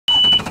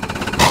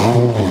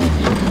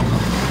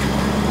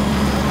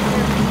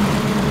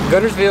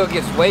Guntersville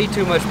gets way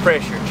too much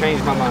pressure.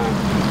 Changed my mind.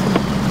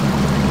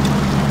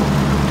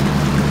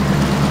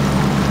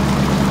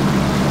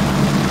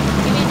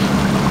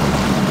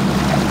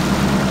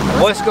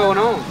 What's going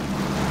on?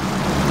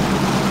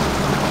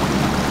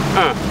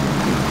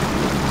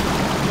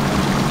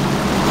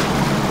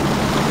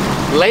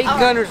 Lake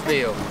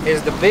Guntersville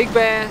is the big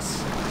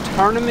bass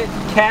tournament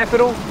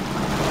capital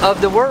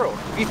of the world.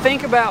 If you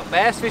think about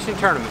bass fishing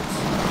tournaments,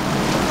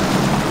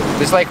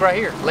 this lake right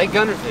here, Lake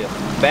Guntersville.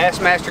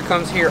 Bassmaster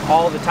comes here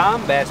all the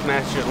time.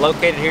 Bassmaster is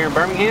located here in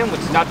Birmingham,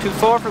 which is not too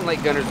far from Lake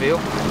Guntersville.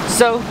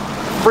 So,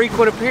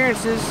 frequent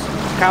appearances,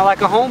 kind of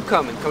like a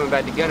homecoming coming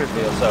back to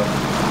Guntersville. So,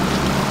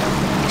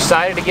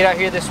 excited to get out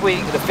here this week.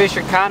 The fish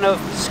are kind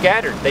of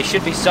scattered. They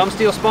should be some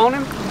still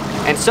spawning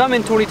and some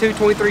in 22,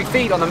 23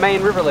 feet on the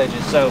main river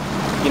ledges. So,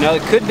 you know,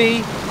 it could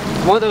be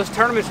one of those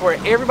tournaments where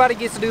everybody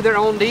gets to do their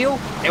own deal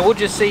and we'll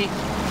just see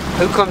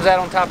who comes out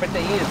on top at the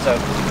end. So,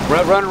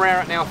 we're running around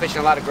right now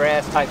fishing a lot of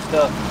grass type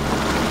stuff.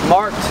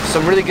 Marked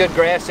some really good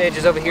grass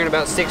edges over here in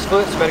about 6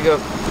 foot, so better go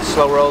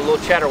slow roll, a little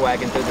chatter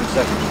wagon through them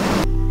suckers.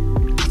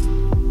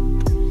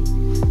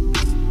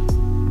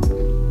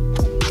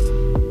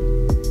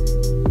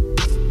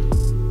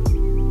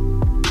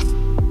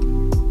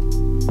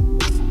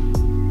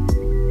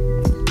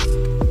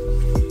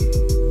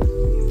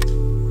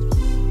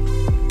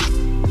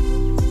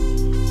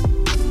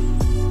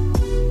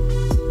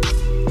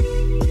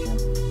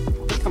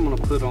 I think I'm going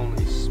to put on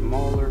a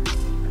smaller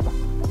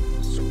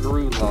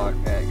screw lock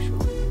actually,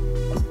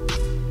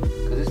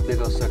 because this big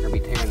old sucker be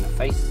tearing the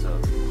faces up.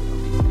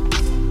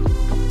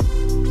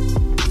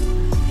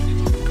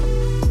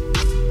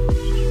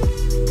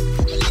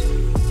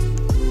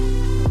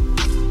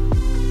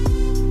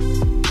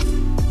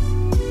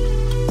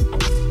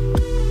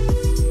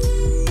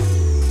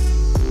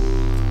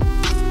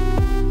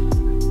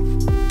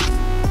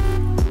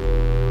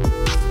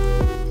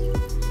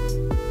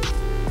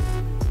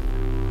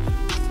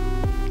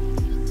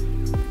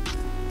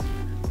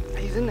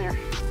 He's in there.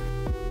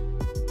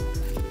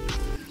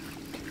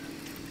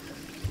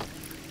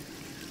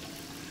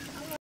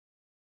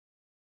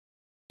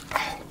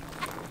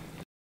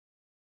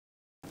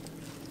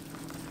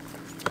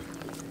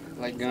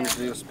 Lake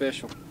Guntersville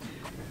special.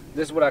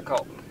 This is what I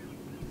call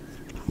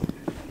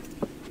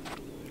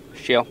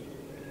shell.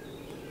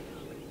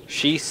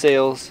 She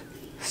sells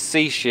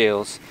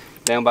seashells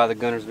down by the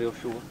Guntersville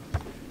shore.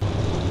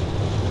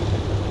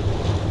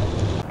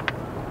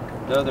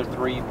 The other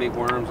 3 big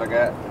worms I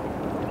got,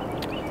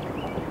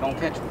 don't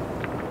catch them.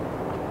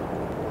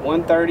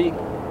 1:30,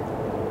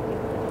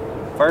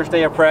 first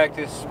day of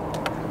practice.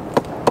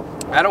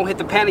 I don't hit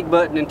the panic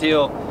button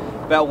until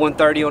about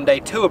 1:30 on day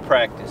 2 of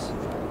practice.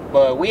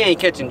 But we ain't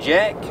catching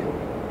jack.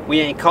 We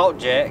ain't caught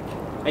jack.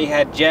 Ain't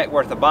had jack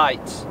worth of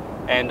bites.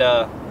 And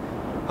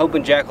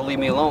hoping jack will leave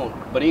me alone.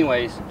 But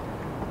anyways,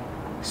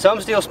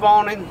 some still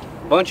spawning.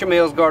 Bunch of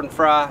males guarding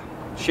fry.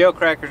 Shell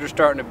crackers are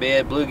starting to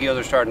bed. Bluegills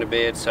are starting to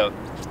bed. So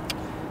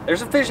there's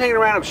some fish hanging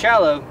around up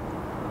shallow.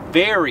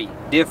 Very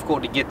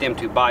difficult to get them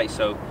to bite.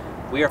 So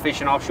we are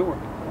fishing offshore,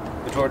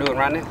 which we're doing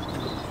right now.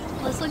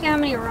 Let's look at how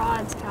many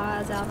rods Kai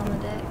has out on the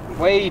deck.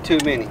 Way too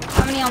many.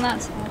 How many on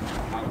that side?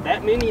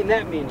 That many and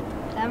that many.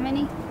 That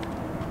many?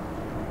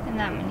 And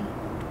that many.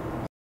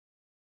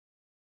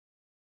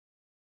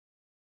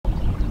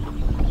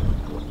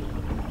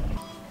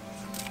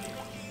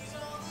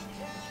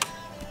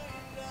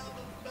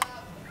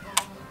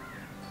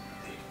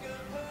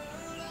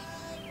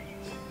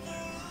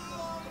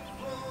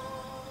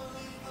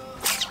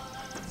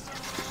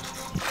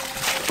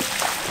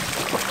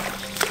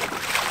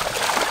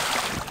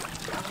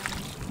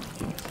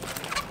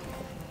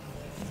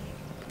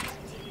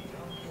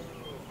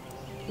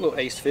 Little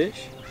ace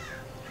fish.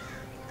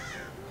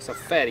 It's a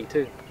fatty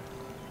too.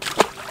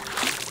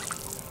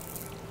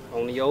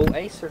 On the old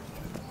acer.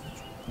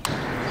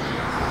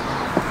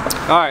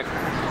 Alright,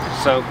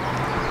 so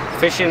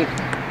fishing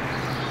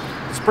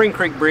Spring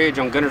Creek Bridge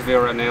on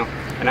Guntersville right now.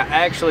 And I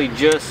actually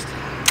just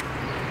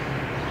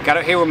got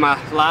out here with my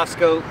live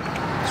scope,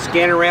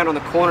 scanning around on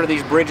the corner of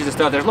these bridges and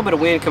stuff. There's a little bit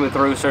of wind coming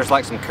through, so there's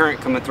like some current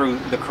coming through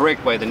the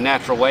correct way, the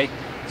natural way.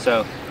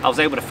 So I was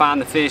able to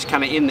find the fish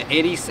kind of in the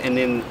eddies and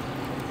then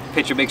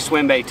pitch a big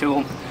swim bait to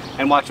them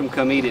and watch them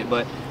come eat it.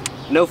 But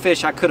no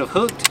fish I could have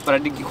hooked, but I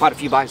did get quite a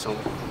few bites on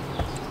them.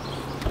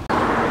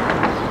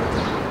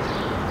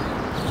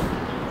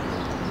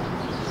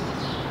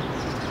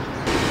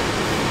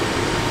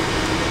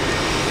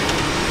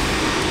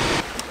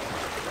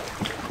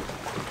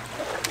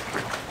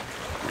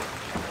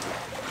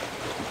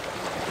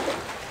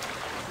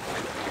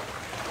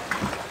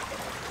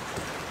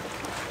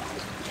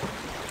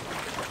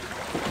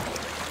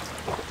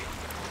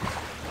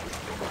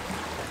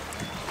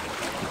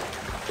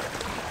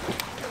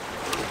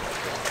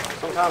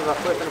 Sometimes I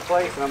flip into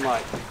place and I'm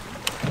like,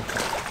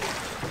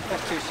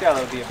 that's too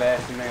shallow to be a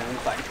bass in there. And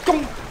it's like,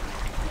 boom!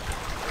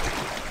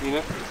 You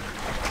know?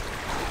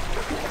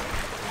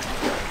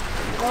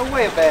 No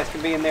way a bass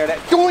can be in there that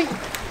doink!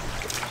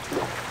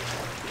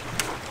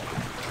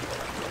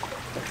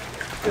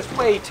 Just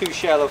way too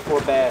shallow for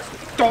a bass.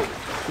 Don't.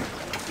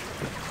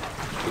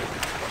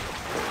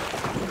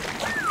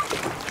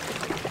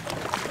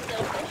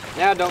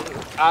 Now I don't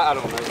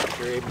know for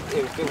sure.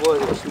 If it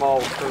was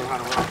small, still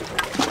kind of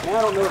rock. Now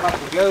I don't know if I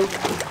can go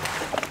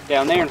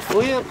down there and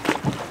flip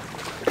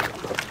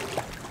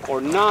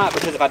or not,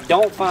 because if I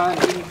don't find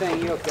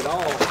anything else at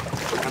all,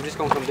 I'm just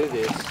gonna come do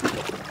this.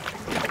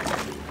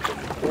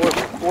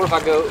 Or if I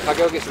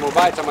go get some more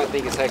bites, I might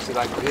think it's actually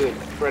like good.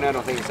 Right now I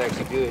don't think it's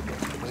actually good.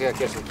 I gotta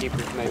catch some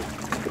keepers maybe.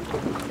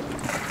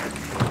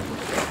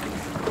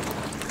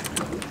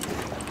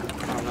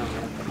 I don't know,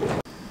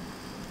 man.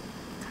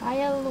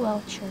 Kyle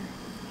Welcher.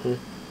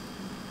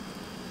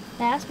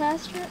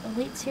 Bassmaster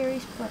Elite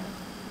Series Pro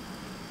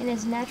in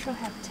his natural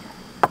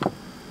habitat.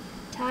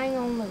 Tying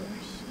on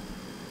lures.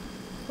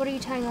 What are you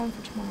tying on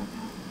for tomorrow,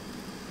 Kyle?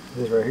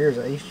 This right here is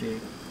an ace jig.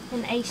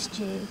 An ace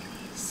jig.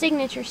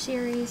 Signature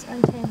Series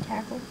untamed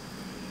tackle.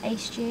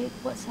 Ace jig.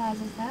 What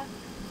size is that?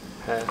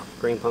 Half.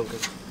 Green pumpkin.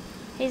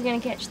 He's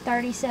going to catch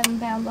 37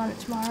 pounds on it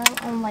tomorrow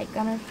on Lake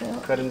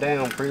Guntersville. Cut him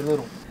down pretty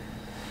little.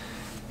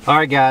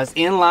 Alright guys,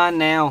 in line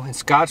now in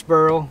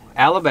Scottsboro,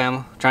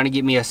 Alabama, trying to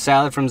get me a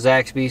salad from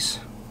Zaxby's.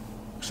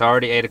 It's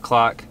already 8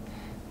 o'clock.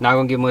 Not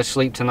going to get much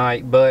sleep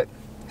tonight, but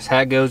it's how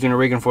it goes when you're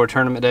rigging for a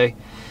tournament day.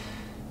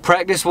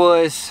 Practice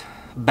was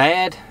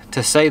bad,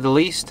 to say the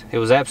least. It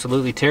was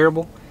absolutely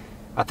terrible.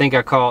 I think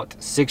I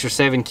caught 6 or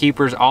 7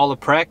 keepers all of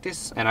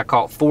practice, and I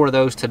caught 4 of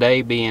those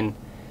today, being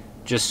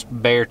just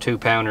bare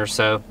 2-pounders.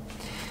 So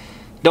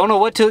don't know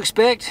what to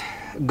expect.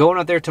 Going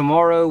out there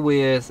tomorrow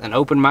with an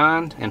open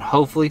mind, and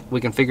hopefully we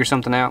can figure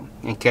something out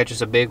and catch us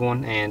a big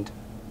one and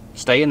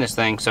stay in this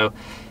thing. So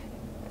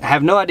I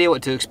have no idea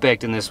what to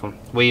expect in this one.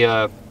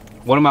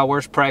 One of my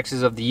worst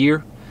practices of the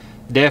year,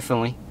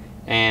 definitely,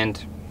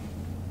 and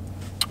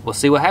we'll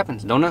see what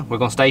happens. Don't know. We're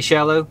gonna stay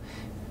shallow.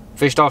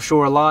 Fished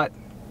offshore a lot,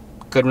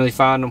 couldn't really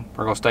find them.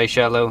 We're gonna stay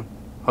shallow.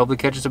 Hopefully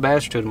catch us a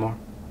bass or two tomorrow.